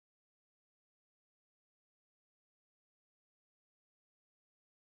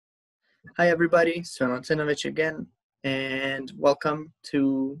Hi everybody, Sonocinovich again, and welcome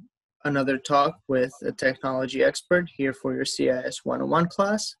to another talk with a technology expert here for your CIS 101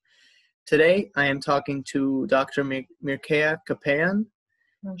 class. Today I am talking to Dr. Mirkeya Capellan.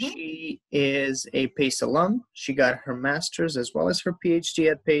 She is a PACE alum. She got her master's as well as her PhD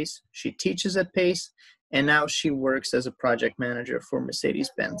at PACE. She teaches at PACE, and now she works as a project manager for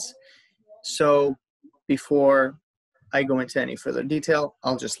Mercedes-Benz. So before I go into any further detail,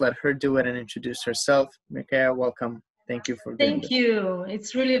 I'll just let her do it and introduce herself. Mirkeya, welcome. Thank you for doing this. Thank you.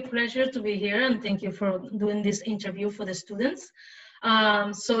 It's really a pleasure to be here, and thank you for doing this interview for the students.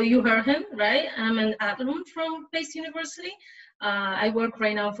 So you heard him, right? I'm an alum from Pace University. I work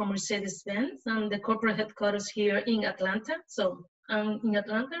right now for Mercedes-Benz and the corporate headquarters here in Atlanta. So I'm in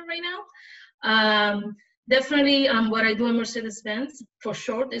Atlanta right now. Definitely what I do at Mercedes-Benz, for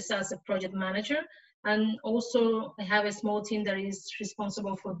short, is as a project manager. And also I have a small team that is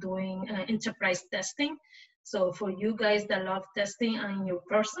responsible for doing enterprise testing. So for you guys that love testing, I'm your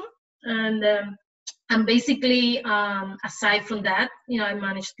person. And basically, aside from that, I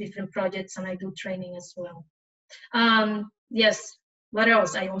manage different projects and I do training as well. Yes, what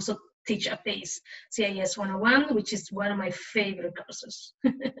else? I also teach at PACE, CIS 101, which is one of my favorite courses.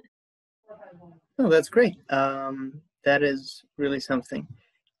 Oh, that's great. That is really something.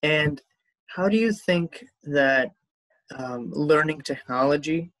 And how do you think that learning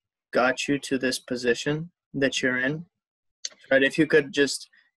technology got you to this position that you're in? Right, if you could just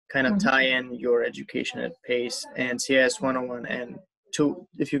kind of tie in your education at PACE and CIS 101 and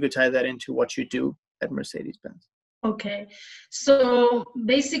if you could tie that into what you do at Mercedes-Benz. Okay, so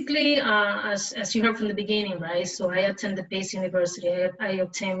basically, as you heard from the beginning, right? So I attended PACE University. I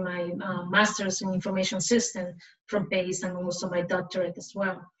obtained my master's in information system from PACE and also my doctorate as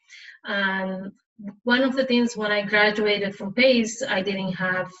well. And one of the things when I graduated from PACE, I didn't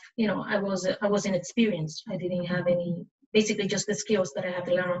have, I was inexperienced. I didn't have any, basically just the skills that I have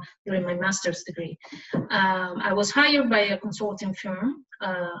learned during my master's degree. I was hired by a consulting firm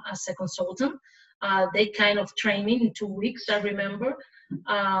as a consultant. They kind of trained me in 2 weeks, I remember.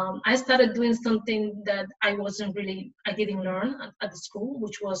 I started doing something that I didn't learn at the school,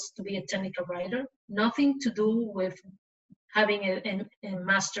 which was to be a technical writer. Nothing to do with having a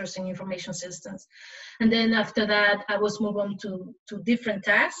master's in information systems. And then after that, I was moved on to different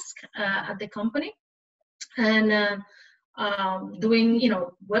tasks at the company. And doing,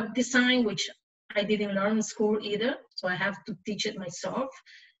 web design, which I didn't learn in school either. So I have to teach it myself.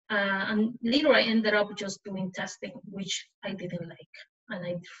 And later I ended up just doing testing, which I didn't like. And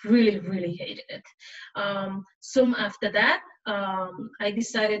I really, really hated it. Soon after that, I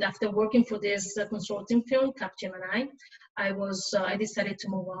decided, after working for this consulting firm, Capgemini, I decided to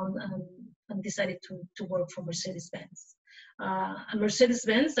move on and decided to work for Mercedes-Benz.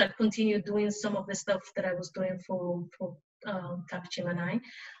 Mercedes-Benz, I continued doing some of the stuff that I was doing for Capgemini.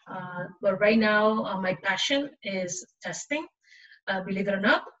 But right now, my passion is testing. Believe it or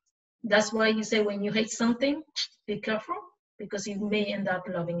not, that's why you say when you hate something, be careful, because you may end up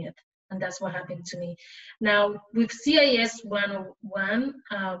loving it. And that's what happened to me. Now, with CIS 101,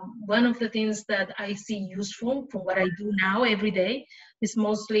 one of the things that I see useful for what I do now every day is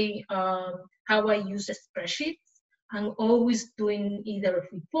mostly how I use spreadsheets. I'm always doing either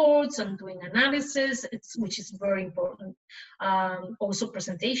reports and doing analysis, which is very important. Also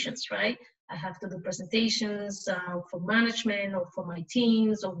presentations, right? I have to do presentations for management or for my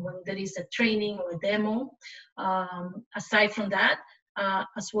teams, or when there is a training or a demo. Aside from that,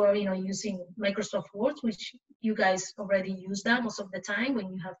 as well, using Microsoft Word, which you guys already use that most of the time when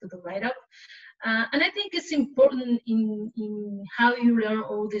you have to do write-up. And I think it's important in how you learn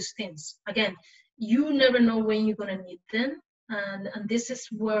all these things. Again, you never know when you're going to need them. And this is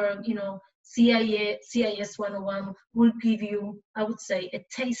where, CIS 101 will give you, I would say, a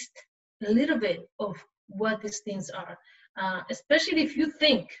taste, a little bit of what these things are. Especially if you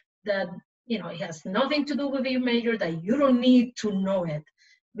think that, it has nothing to do with your major, that you don't need to know it.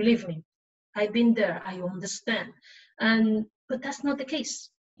 Believe me, I've been there, I understand. But that's not the case.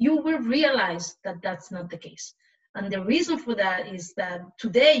 You will realize that that's not the case. And the reason for that is that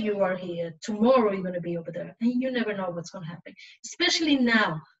today you are here, tomorrow you're going to be over there, and you never know what's going to happen, especially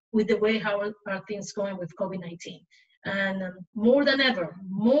now with the way how are things going with COVID-19. And more than ever,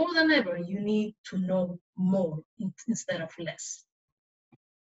 you need to know more instead of less.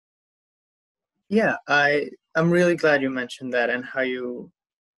 Yeah, I'm really glad you mentioned that and how you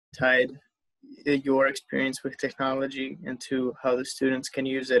tied your experience with technology into how the students can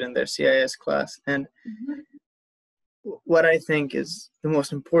use it in their CIS class. And what I think is the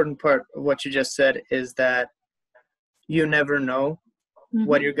most important part of what you just said is that you never know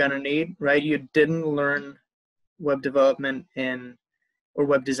what you're going to need, right? You didn't learn web development or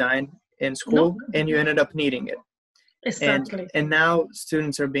web design in school, No, and you ended up needing it. exactly. And now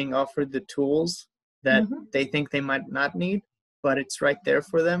students are being offered the tools that Mm-hmm. they think they might not need, but it's right there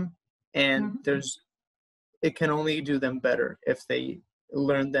for them. And Mm-hmm. it can only do them better if they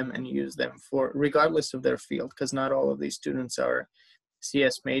learn them and use them for regardless of their field, because not all of these students are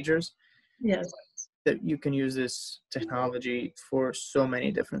CS majors. Yes. That you can use this technology for so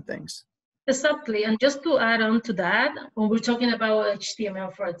many different things. Exactly, and just to add on to that, when we're talking about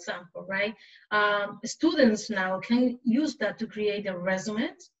HTML, for example, right? Students now can use that to create a resume,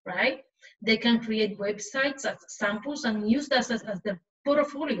 right? They can create websites as samples and use that as their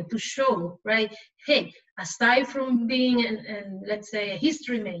portfolio to show, right? Hey, aside from being let's say a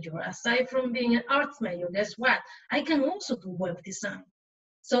history major, aside from being an arts major, guess what? I can also do web design.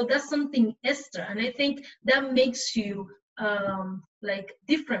 So that's something extra, and I think that makes you like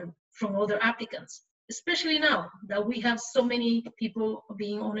different from other applicants, especially now that we have so many people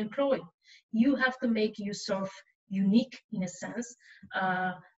being unemployed. You have to make yourself unique in a sense,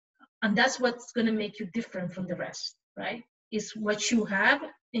 and that's what's going to make you different from the rest, right? Is what you have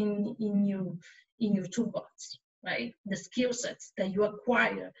in your toolbox, right? The skill sets that you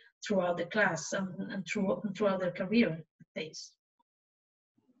acquire throughout the class and throughout their career phase.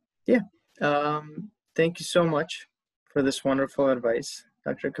 Yeah. Thank you so much for this wonderful advice,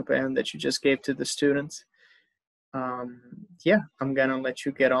 Dr. Capellan, that you just gave to the students. Yeah, I'm going to let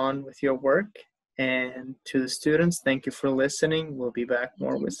you get on with your work. And to the students, thank you for listening. We'll be back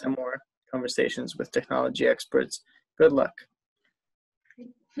more with some more conversations with technology experts. Good luck.